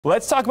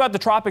Let's talk about the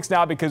tropics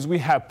now because we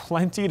have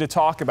plenty to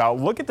talk about.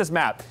 Look at this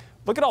map.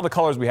 Look at all the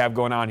colors we have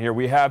going on here.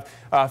 We have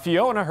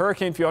Fiona,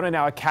 Hurricane Fiona,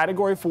 now a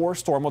Category 4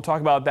 storm. We'll talk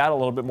about that a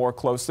little bit more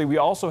closely. We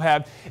also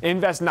have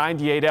Invest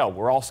 98L.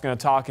 We're also going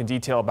to talk in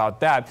detail about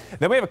that.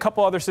 Then we have a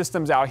couple other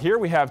systems out here.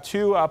 We have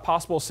two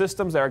possible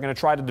systems that are going to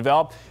try to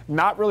develop.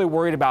 Not really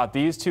worried about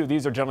these two.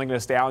 These are generally going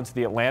to stay out into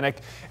the Atlantic.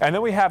 And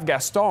then we have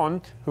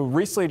Gaston, who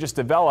recently just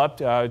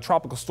developed a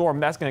tropical storm.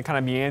 That's going to kind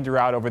of meander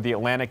out over the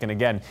Atlantic and,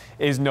 again,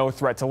 is no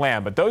threat to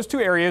land. But those two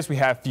areas, we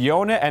have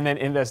Fiona and then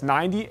Invest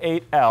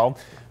 98L.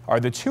 Are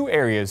the two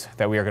areas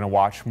that we are going to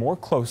watch more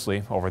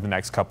closely over the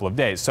next couple of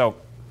days. So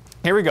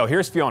here we go.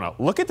 Here's Fiona.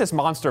 Look at this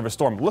monster of a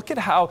storm. Look at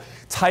how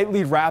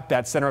tightly wrapped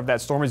that center of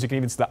that storm is. You can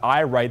even see the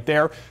eye right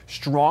there.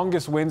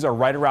 Strongest winds are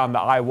right around the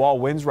eye wall.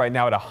 Winds right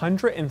now at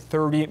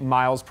 130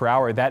 miles per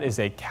hour. That is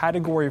a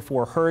Category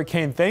 4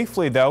 hurricane.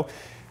 Thankfully, though,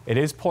 it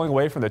is pulling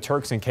away from the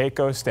Turks and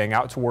Caicos, staying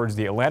out towards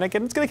the Atlantic,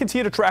 and it's going to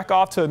continue to track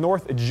off to the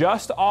north,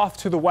 just off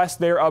to the west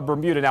there of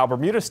Bermuda. Now,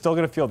 Bermuda is still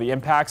going to feel the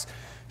impacts.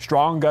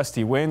 Strong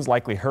gusty winds,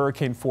 likely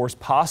hurricane force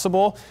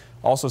possible.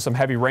 Also some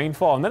heavy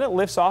rainfall, and then it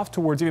lifts off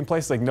towards even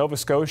places like Nova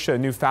Scotia,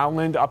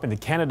 Newfoundland, up into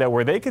Canada,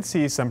 where they could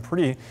see some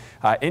pretty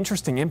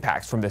interesting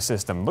impacts from this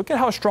system. Look at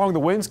how strong the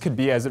winds could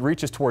be as it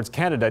reaches towards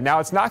Canada. Now,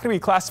 it's not going to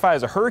be classified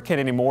as a hurricane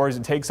anymore as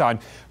it takes on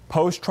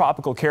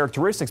post-tropical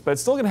characteristics, but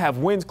it's still going to have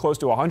winds close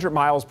to 100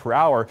 miles per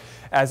hour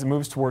as it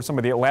moves towards some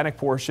of the Atlantic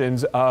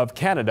portions of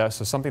Canada,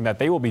 so something that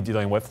they will be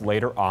dealing with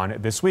later on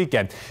this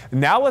weekend.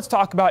 Now let's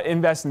talk about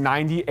Invest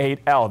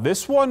 98L.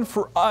 This one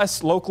for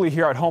us locally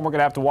here at home, we're going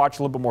to have to watch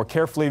a little bit more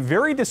carefully.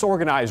 Very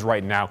disorganized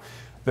right now.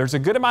 There's a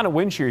good amount of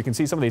wind shear. You can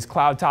see some of these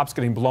cloud tops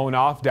getting blown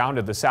off down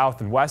to the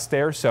south and west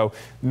there. So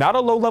not a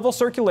low-level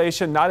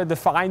circulation, not a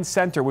defined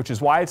center, which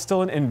is why it's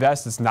still an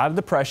invest. It's not a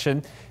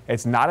depression.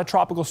 It's not a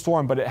tropical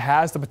storm, but it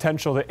has the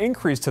potential to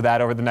increase to that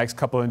over the next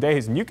couple of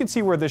days. And you can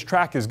see where this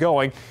track is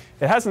going.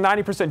 It has a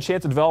 90%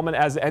 chance of development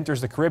as it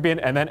enters the Caribbean.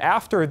 And then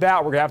after that,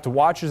 we're going to have to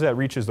watch as it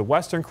reaches the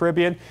Western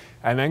Caribbean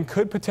and then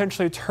could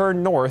potentially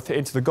turn north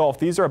into the Gulf.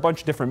 These are a bunch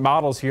of different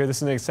models here.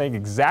 This is saying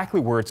exactly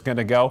where it's going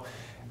to go.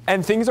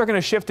 And things are going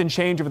to shift and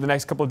change over the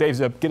next couple of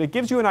days. It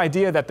gives you an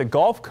idea that the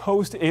Gulf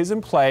Coast is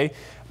in play.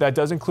 That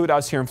does include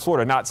us here in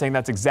Florida. Not saying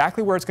that's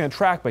exactly where it's going to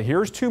track, but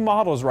here's two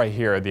models right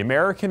here, the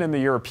American and the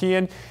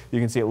European. You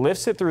can see it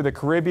lifts it through the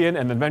Caribbean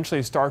and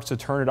eventually starts to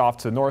turn it off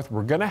to the north.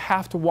 We're going to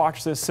have to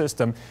watch this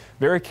system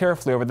very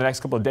carefully over the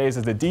next couple of days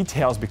as the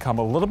details become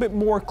a little bit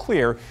more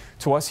clear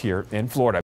to us here in Florida.